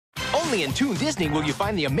Only in Toon Disney will you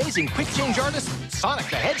find the amazing quick-change artist, Sonic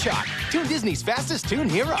the Hedgehog, Toon Disney's fastest Toon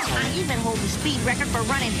hero. I even hold the speed record for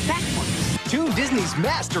running backwards. Toon Disney's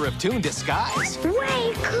master of Toon disguise.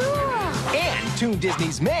 Way cool! And Toon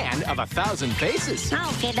Disney's man of 1,000 faces.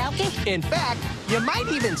 Okay, dokie. In fact, you might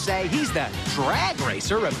even say he's the drag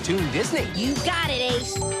racer of Toon Disney. You got it,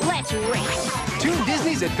 Ace. Let's race. Toon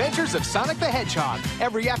Disney's Adventures of Sonic the Hedgehog,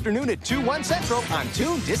 every afternoon at 2/1 Central on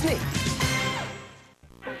Toon Disney.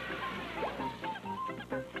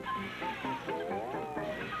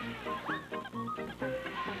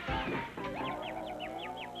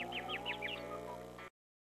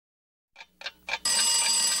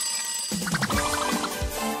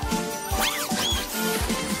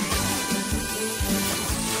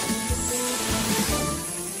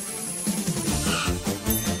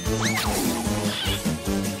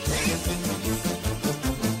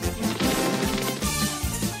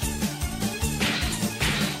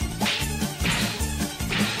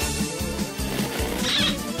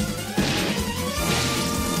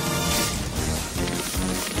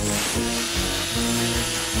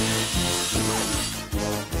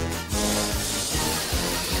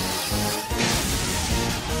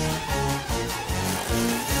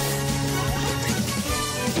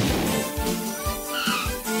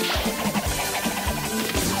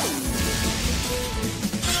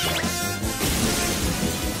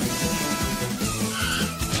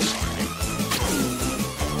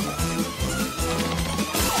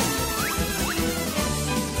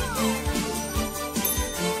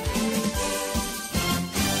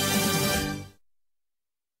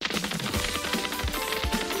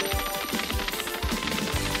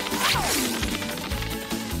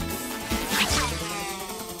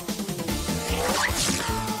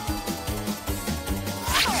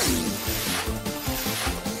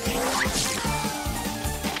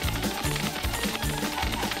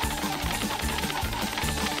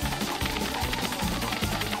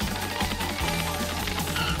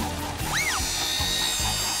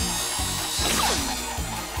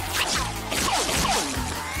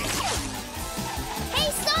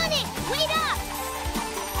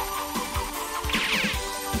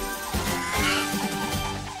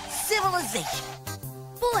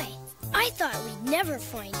 Boy, I thought we'd never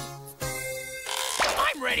find it.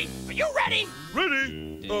 I'm ready. Are you ready?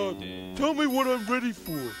 Ready? Tell me what I'm ready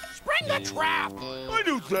for. Spring the trap. I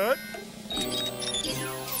knew that.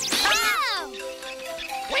 Ow!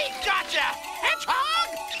 We gotcha! Hedgehog!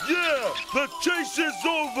 Yeah, the chase is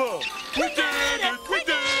over. We did it! We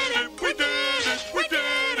did it! We did it! We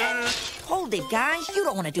did it! Hold it, guys. You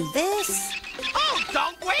don't want to do this. Oh,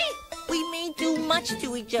 don't we? We mean too much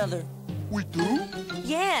to each other. We do?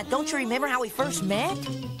 Yeah, don't you remember how we first met?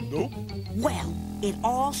 Nope. Well, it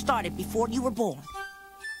all started before you were born.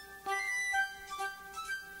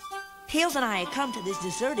 Tails and I had come to this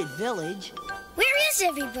deserted village. Where is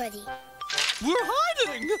everybody? We're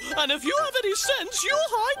hiding! And if you have any sense, you'll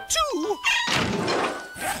hide too!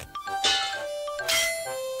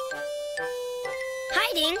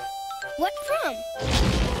 Hiding? What from?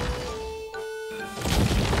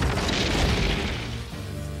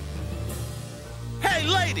 Hey,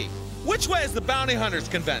 lady! Which way is the Bounty Hunters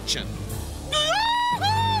Convention?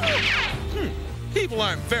 People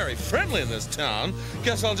aren't very friendly in this town.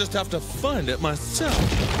 Guess I'll just have to find it myself.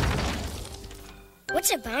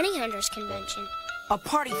 What's a bounty hunters convention? A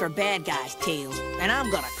party for bad guys, Tails, and I'm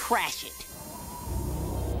gonna crash it.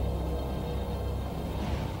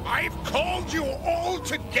 I've called you all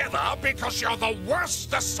together because you're the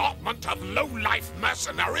worst assortment of low-life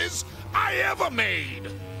mercenaries I ever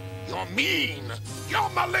made. You're mean, you're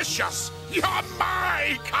malicious, you're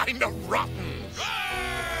my kind of rotten.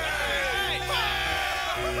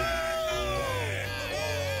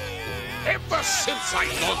 Ever since I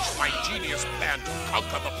launched my genius plan to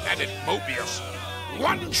conquer the planet Mobius,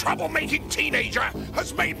 one troublemaking teenager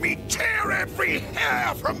has made me tear every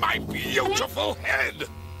hair from my beautiful head.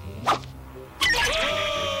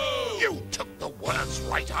 You took the words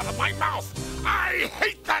right out of my mouth. I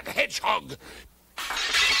hate that hedgehog.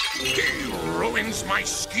 He ruins my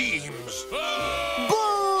schemes.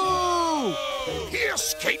 Boo! He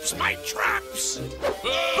escapes my traps.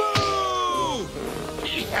 Boo!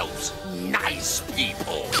 He helps nice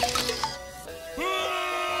people. Boo!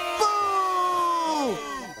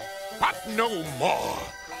 But no more.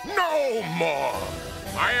 No more.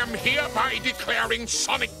 I am hereby declaring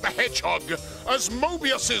Sonic the Hedgehog as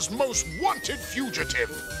Mobius's most wanted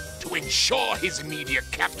fugitive. To ensure his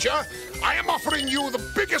immediate capture, I am offering you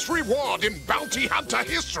the biggest reward in bounty hunter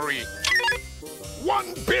history.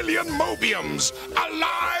 1 billion Mobiums,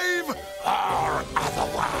 alive or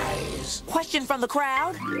otherwise. please. Question from the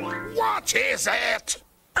crowd? What is it?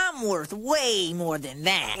 I'm worth way more than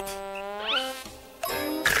that.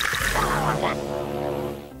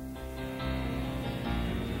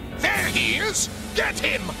 There he is! Get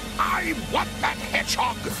him! I want that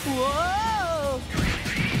hedgehog! Whoa!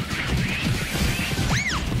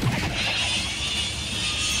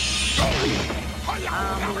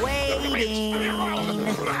 I'm waiting.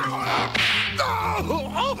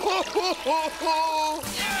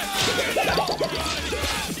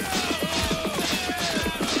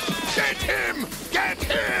 Get him! Get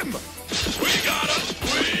him! We got him!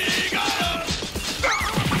 We got him!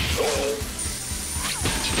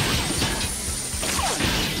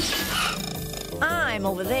 I'm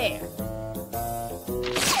over there.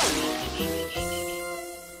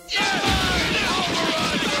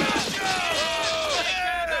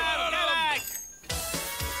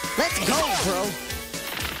 Let's go, bro.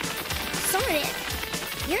 Sonic,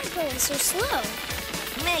 you're going so slow.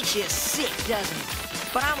 Makes you sick, doesn't it?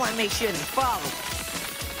 But I want to make sure they follow.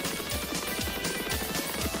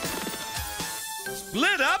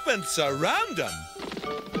 Split up and surround them.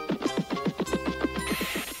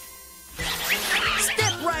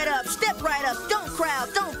 Step right up. Don't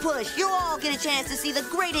crowd, don't push. You'll all get a chance to see the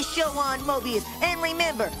greatest show on Mobius. And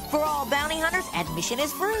remember, for all bounty hunters, admission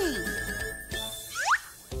is free.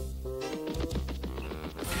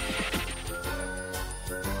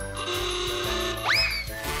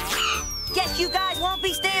 Guess you guys won't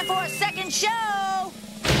be staying for a second show.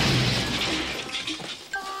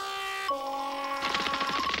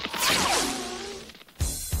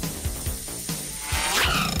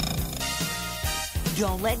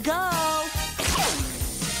 Don't let go.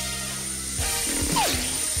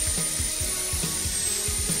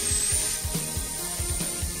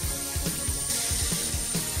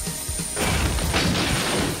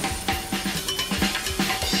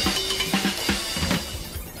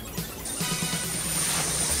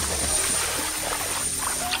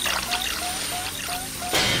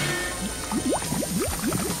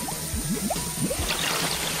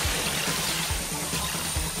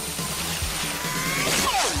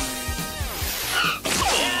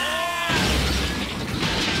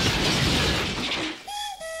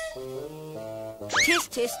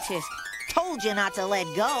 Tisk, tisk, tisk. Told you not to let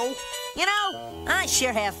go. You know, I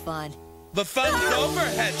sure have fun. The fun's over,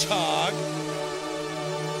 Hedgehog.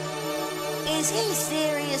 Is he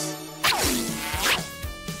serious?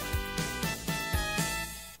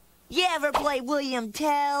 You ever play William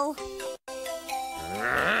Tell?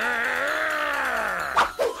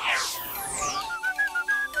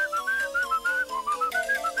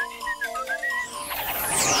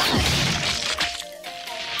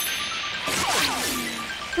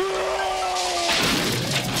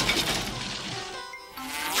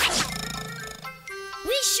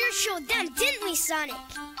 We sure showed them, didn't we, Sonic?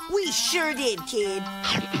 We sure did, kid.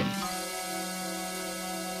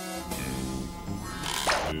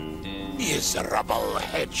 Miserable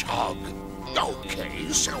hedgehog.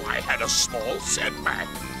 Okay, so I had a small setback.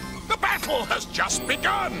 The battle has just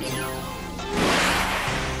begun.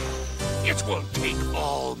 It will take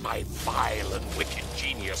all my vile and wicked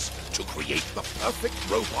genius to create the perfect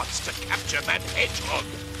robots to capture that hedgehog.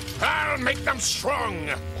 I'll make them strong.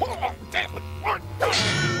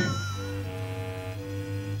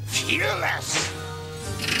 Fearless.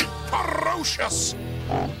 Ferocious.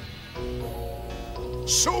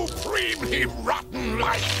 Supremely rotten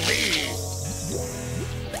like me.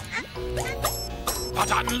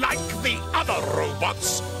 But unlike the other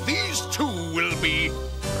robots, these two will be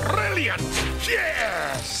brilliant.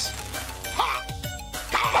 Yes! Ha!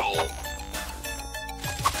 Ow!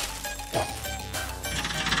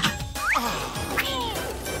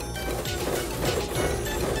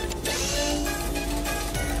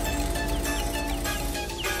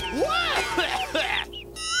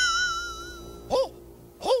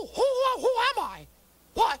 Who am I?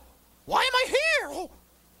 What? Why am I here?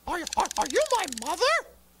 Are you my mother?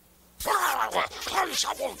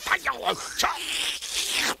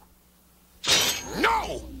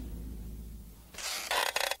 No!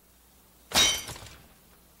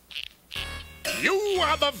 You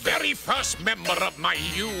are the very first member of my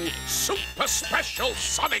new super special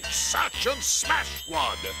Sonic Search and Smash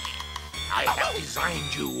Squad. I have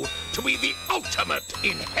designed you to be the ultimate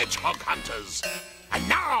in hedgehog hunters. And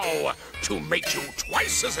now, to make you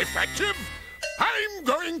twice as effective, I'm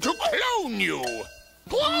going to clone you.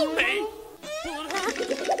 Clone me?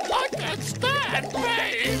 I can't stand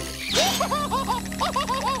pain.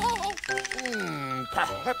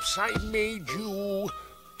 Perhaps I made you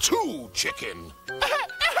too chicken.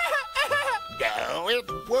 No, it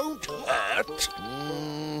won't hurt.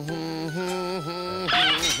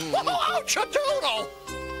 Ouch-a-doodle!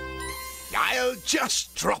 I'll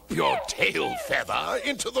just drop your tail feather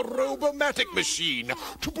into the Robomatic machine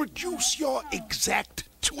to produce your exact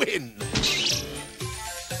twin.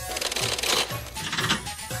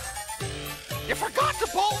 You forgot to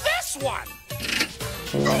pull this one!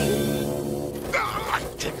 Oh, I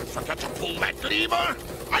didn't forget to pull that lever.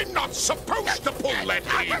 I'm not supposed to pull that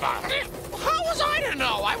lever. How was I to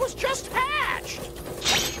know? I was just hatched.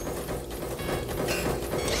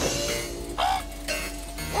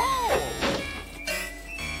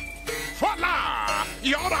 Voila!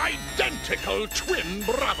 Your identical twin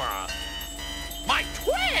brother. My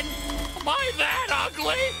twin? Am I that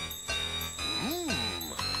ugly?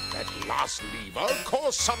 That last lever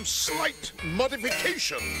caused some slight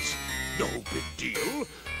modifications. No big deal.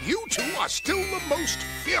 You two are still the most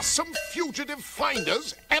fearsome fugitive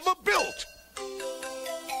finders ever built.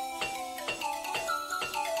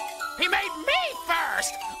 He made me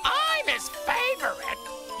first. I'm his favorite.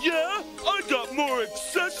 Yeah? I got more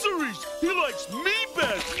accessories. He likes me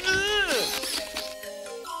best. Ugh.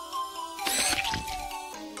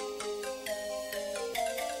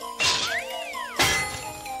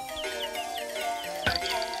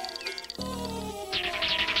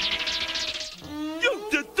 You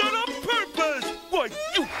did that on purpose! Why,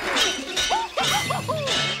 you...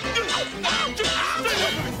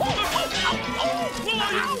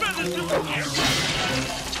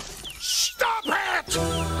 Stop it!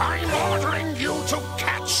 I'm ordering you to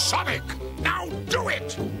catch Sonic. Now do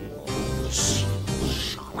it!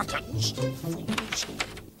 Charlatans, fools.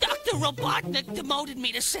 Dr. Robotnik demoted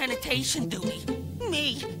me to sanitation duty.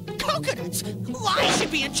 Me? Coconuts? I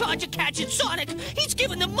should be in charge of catching Sonic. He's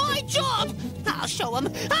given them my job. I'll show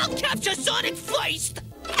him. I'll capture Sonic first.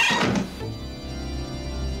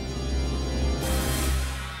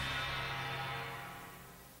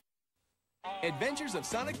 Adventures of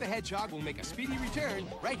Sonic the Hedgehog will make a speedy return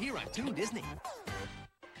right here on Toon Disney.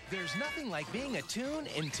 There's nothing like being a Toon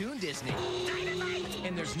in Toon Disney. Dynamite!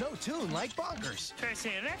 And there's no Toon like Bonkers. Try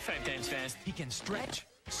saying that 5 times fast. He can stretch,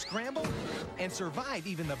 scramble, and survive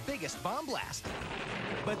even the biggest bomb blast.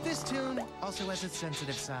 But this Toon also has its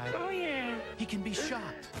sensitive side. Oh, yeah. He can be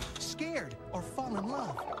shocked, scared, or fall in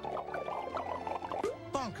love.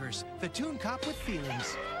 Bonkers, the Toon cop with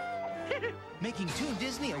feelings. Making Toon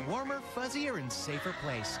Disney a warmer, fuzzier, and safer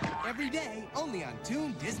place. Every day, only on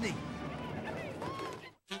Toon Disney.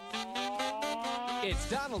 It's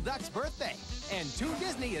Donald Duck's birthday, and Toon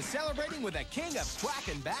Disney is celebrating with a king of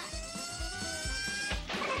quacking back.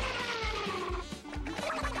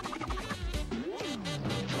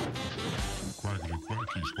 Quackity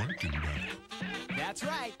quacky's quacking back. That's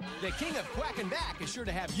right. The king of quacking back is sure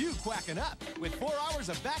to have you quacking up with 4 hours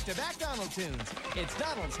of back-to-back Donald tunes. It's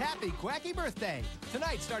Donald's happy quacky birthday.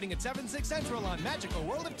 Tonight, starting at 7, 6 Central on Magical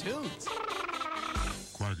World of Toons.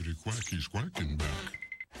 Quackity quacky's quacking back.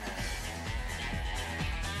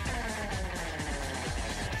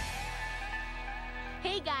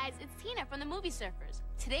 Hey guys, it's Tina from the Movie Surfers.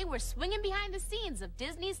 Today we're swinging behind the scenes of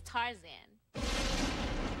Disney's Tarzan.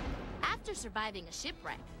 After surviving a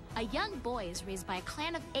shipwreck, a young boy is raised by a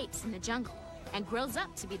clan of apes in the jungle and grows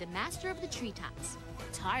up to be the master of the treetops,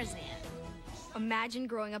 Tarzan. Imagine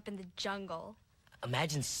growing up in the jungle.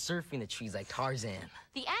 Imagine surfing the trees like Tarzan.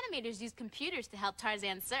 The animators use computers to help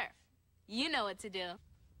Tarzan surf. You know what to do.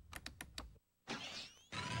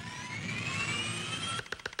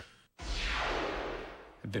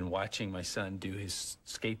 I've been watching my son do his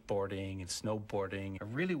skateboarding and snowboarding. I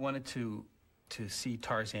really wanted to see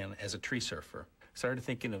Tarzan as a tree surfer. Started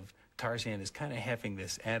thinking of Tarzan as kind of having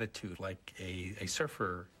this attitude like a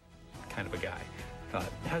surfer kind of a guy. Thought,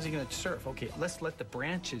 how's he going to surf? Okay, let's let the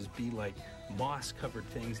branches be like moss-covered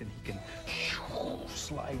things and he can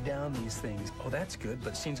slide down these things. Oh, that's good,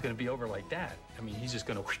 but the scene's going to be over like that. I mean, he's just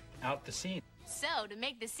going to out the scene. So, to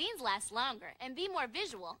make the scenes last longer and be more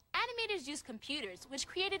visual, animators used computers, which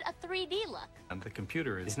created a 3D look. And the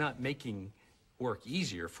computer is not making work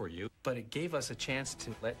easier for you, but it gave us a chance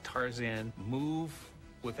to let Tarzan move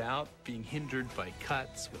without being hindered by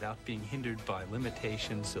cuts, without being hindered by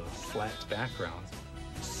limitations of flat backgrounds.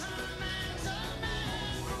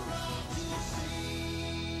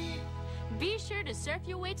 Be sure to surf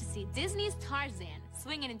your way to see Disney's Tarzan,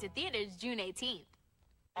 swinging into theaters June 18th.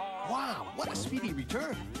 Wow, what a speedy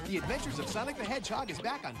return. The Adventures of Sonic the Hedgehog is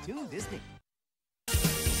back on Toon Disney.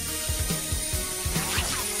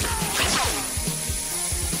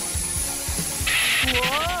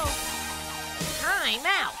 Whoa! Time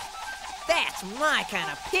out! That's my kind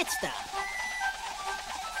of pit stop.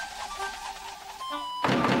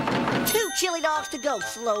 2 chili dogs to go,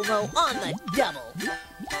 slow-mo on the double.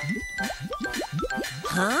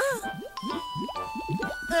 Huh?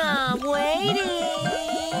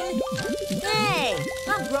 Waiting! Hey,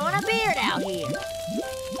 I'm growing a beard out here.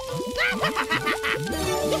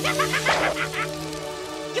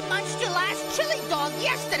 You munched your last chili dog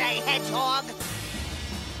yesterday, Hedgehog.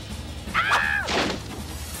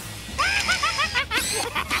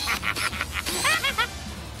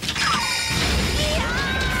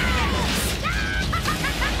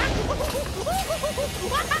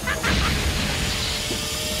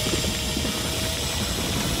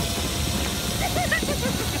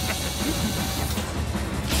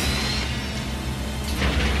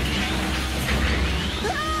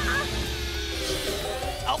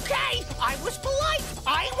 Okay, I was polite.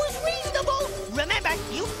 I was reasonable. Remember,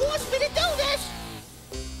 you forced me to do this.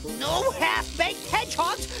 No half-baked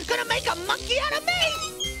hedgehog's gonna make a monkey out of me.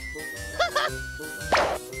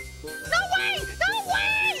 No way! No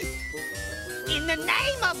way! In the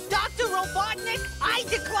name of Dr. Robotnik, I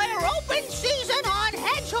declare open season on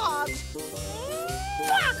hedgehogs.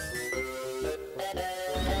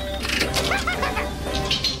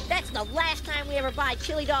 That's the last time we ever buy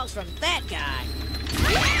chili dogs from that guy.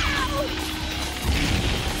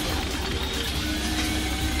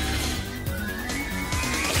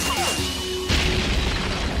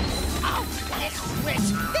 Oh, it's rich.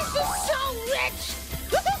 This is so rich.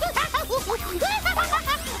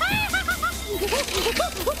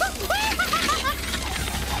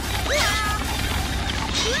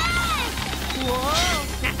 Whoa!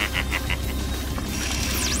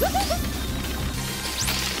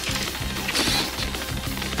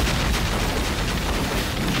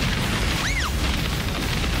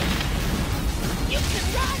 You can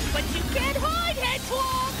run, but you can't hide,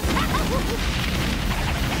 Hedgehog!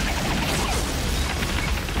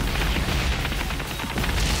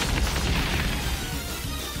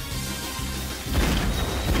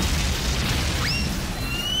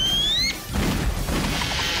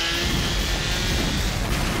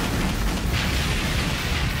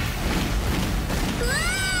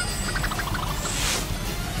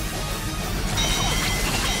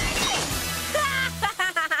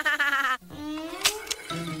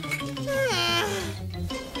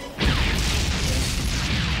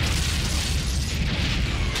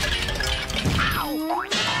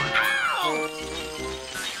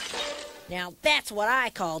 Now that's what I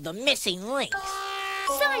call the missing link.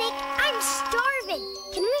 Sonic, I'm starving.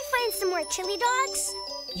 Can we find some more chili dogs?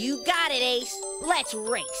 You got it, Ace. Let's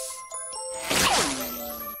race.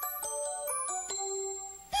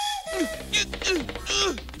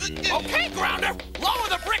 Okay, Grounder, lower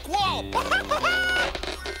the brick wall!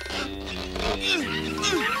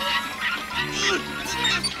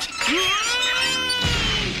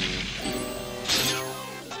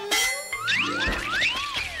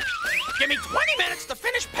 Give me 20 minutes to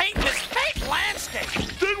finish painting this fake landscape.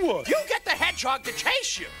 Then what? You get the hedgehog to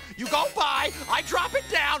chase you. You go by, I drop it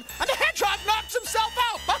down, and the hedgehog knocks himself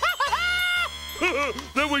out.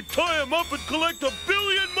 Then we tie him up and collect 1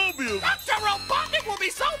 billion mobiles. Dr. Robotnik will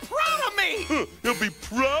be so proud of me. He'll be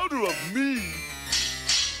prouder of me.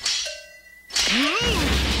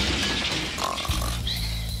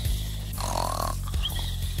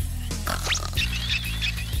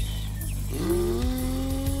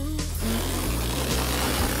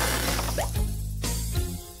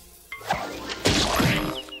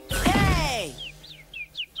 Hey!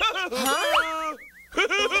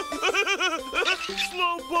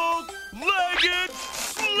 Slowpoke, leg-it,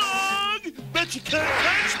 slug! Bet you can't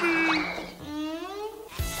catch me!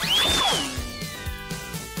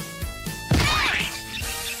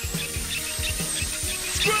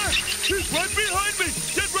 Scratch! He's right behind me!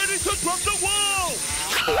 Get ready to drop the wall!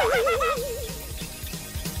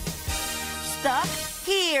 Stuck?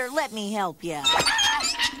 Here, let me help you.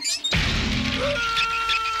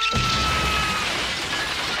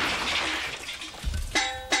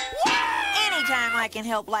 Anytime I can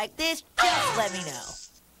help like this, just let me know.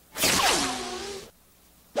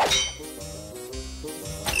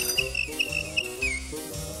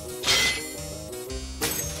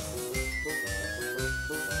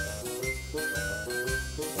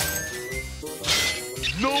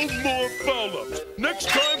 No more foul-ups. Next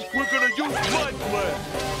time, we're gonna use my plan.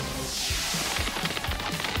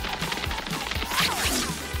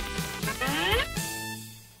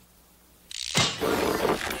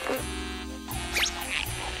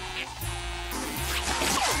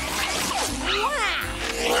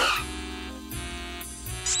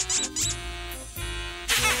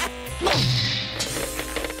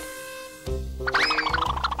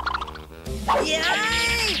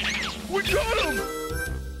 Yay! We got him!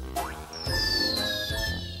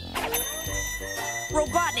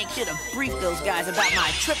 Robotnik should have briefed those guys about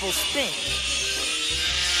my triple spin.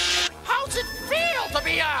 How's How's it feel to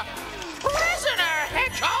be a prisoner,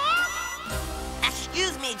 Hedgehog?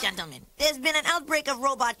 Excuse me, gentlemen. There's been an outbreak of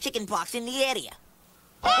robot chickenpox in the area.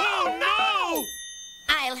 Oh, no!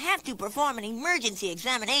 I'll have to perform an emergency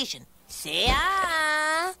examination. See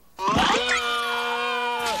ya!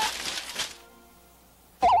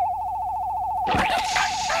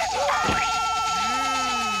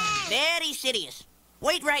 Very serious.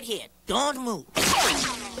 Wait right here. Don't move.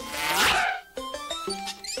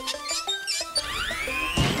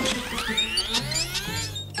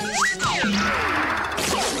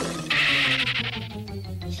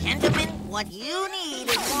 Gentlemen, what you need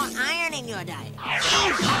is more iron in your diet.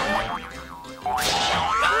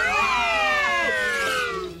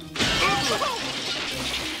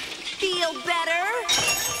 Feel better?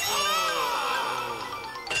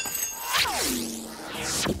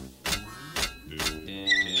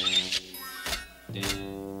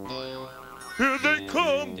 Here they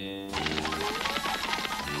come!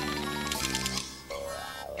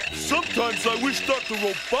 Sometimes I wish Dr.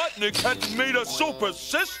 Robotnik hadn't made us so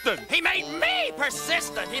persistent. He made me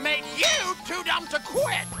persistent. He made you too dumb to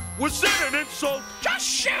quit. Was that an insult? Just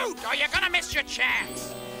shoot, or you're gonna miss your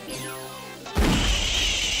chance.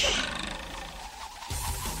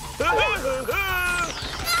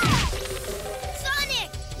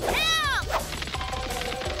 Sonic, help!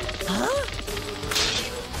 Huh?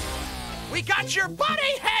 We got your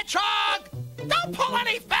buddy, Hedgehog! Don't pull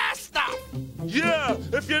any fast stuff! Yeah,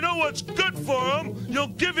 if you know what's good for him, you'll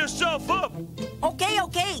give yourself up. Okay,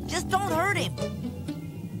 just don't hurt him.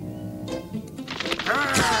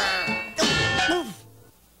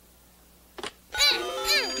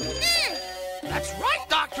 That's right,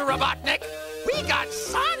 Dr. Robotnik. We got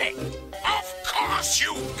Sonic. Of course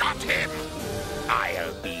you got him.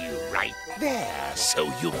 I'll be right there so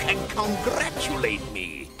you can congratulate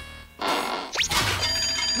me.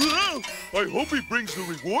 I hope he brings the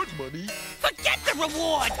reward money. Forget the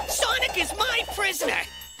reward! Sonic is my prisoner!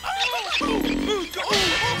 You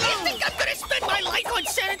think I'm gonna spend my life on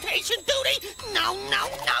sanitation duty? No!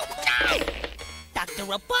 Dr.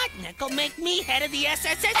 Robotnik will make me head of the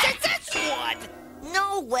SSSSS squad!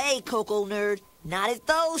 No way, Coco Nerd. Not if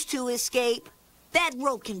those two escape. That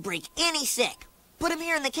rope can break any sec. Put him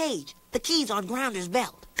here in the cage. The key's on Grounder's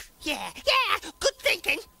belt. Yeah, good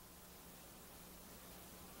thinking.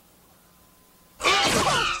 Hey!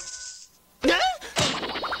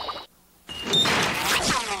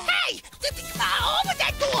 Open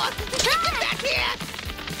that door! Get back here!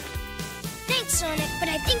 Thanks, Sonic, but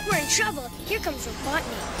I think we're in trouble. Here comes Robotnik.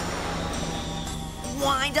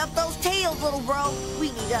 Wind up those tails, little bro.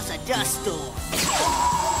 We need us a dust storm.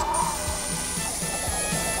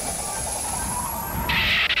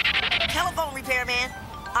 Telephone repairman.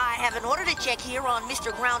 I have an order to check here on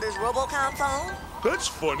Mr. Grounder's Robocom phone. That's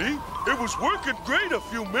funny. It was working great a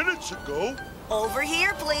few minutes ago. Over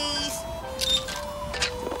here, please.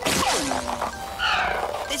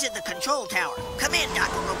 This is the control tower. Come in,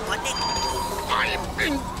 Dr. Robotnik. I'm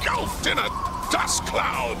engulfed in a dust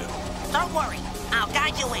cloud. Don't worry. I'll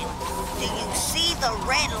guide you in. Do you see the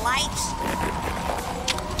red lights?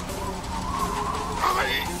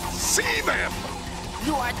 I see them.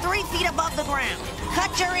 You are 3 feet above the ground.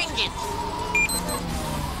 Cut your engines.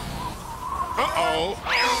 Uh-oh.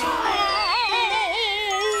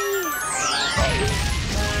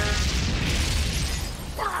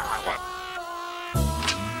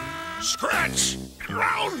 Scratch!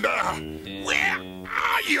 Grounder! Where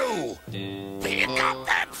are you? Pick up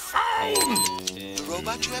that phone! The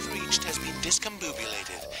robot you have reached has been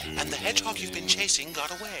discombobulated, and the hedgehog you've been chasing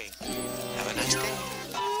got away. Have a nice day.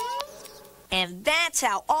 And that's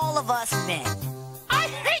how all of us met. I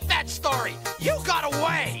hate that story! You got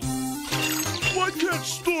away! Why can't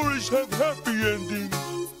stories have happy endings?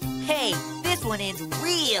 Hey, this one ends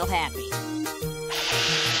real happy.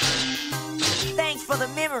 Thanks for the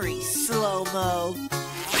memories, Slow-Mo.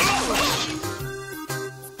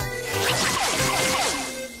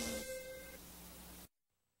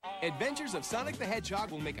 Adventures of Sonic the Hedgehog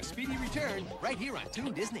will make a speedy return right here on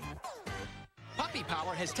Toon Disney. Puppy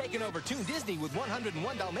Power has taken over Toon Disney with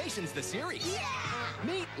 101 Dalmatians, the series. Yeah!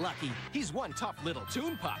 Meet Lucky. He's one tough little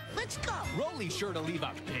Toon Pup. Let's go. Rolly's sure to leave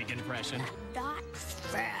a pig impression. That's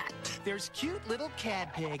fat. There's cute little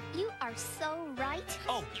Cad Pig. You are so right.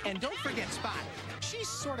 Oh, and don't forget Spot. She's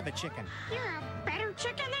sort of a chicken. You're a better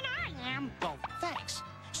chicken than I am. Well, thanks.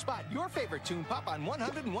 Spot your favorite Toon Pup on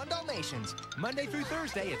 101 Dalmatians. Monday through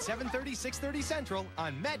Thursday at 7:30, 6:30 Central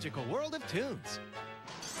on Magical World of Toons.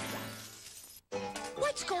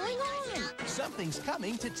 What's going on? Something's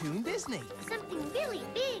coming to Toon Disney. Something really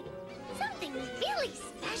big. Something really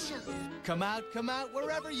special. Come out,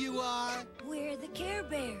 wherever you are. We're the Care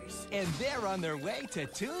Bears. And they're on their way to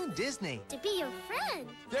Toon Disney. To be your friend.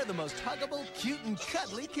 They're the most huggable, cute, and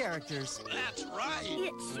cuddly characters. That's right.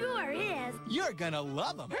 It sure is. You're gonna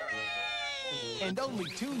love them. And only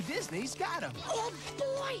Toon Disney's got them. Oh,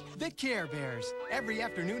 boy. The Care Bears. Every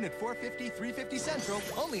afternoon at 4:50, 3:50 Central,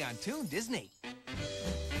 only on Toon Disney.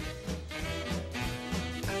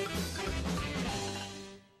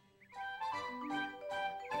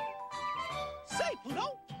 Say,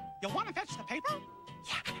 Pluto, you want to fetch the paper?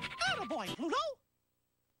 Yeah. Attaboy, Pluto.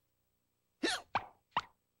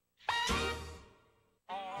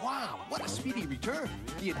 Wow, what a speedy return.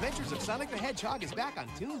 The Adventures of Sonic the Hedgehog is back on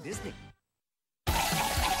Toon Disney.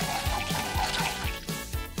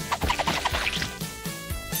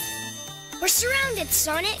 We're surrounded,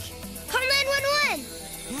 Sonic. Call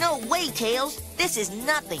 911. No way, Tails. This is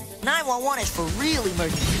nothing. 911 is for real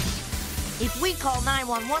emergencies. If we call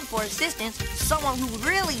 911 for assistance, someone who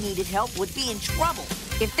really needed help would be in trouble.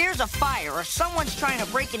 If there's a fire or someone's trying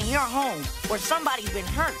to break into your home or somebody's been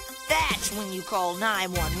hurt, that's when you call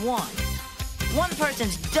 911. One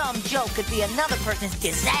person's dumb joke could be another person's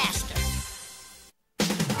disaster.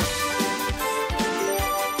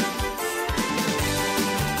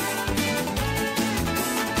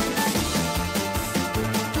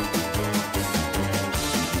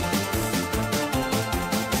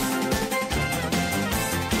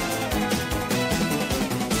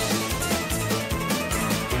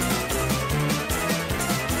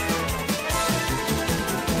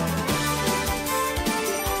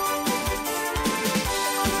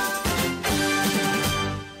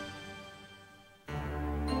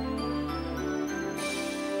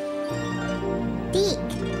 DiC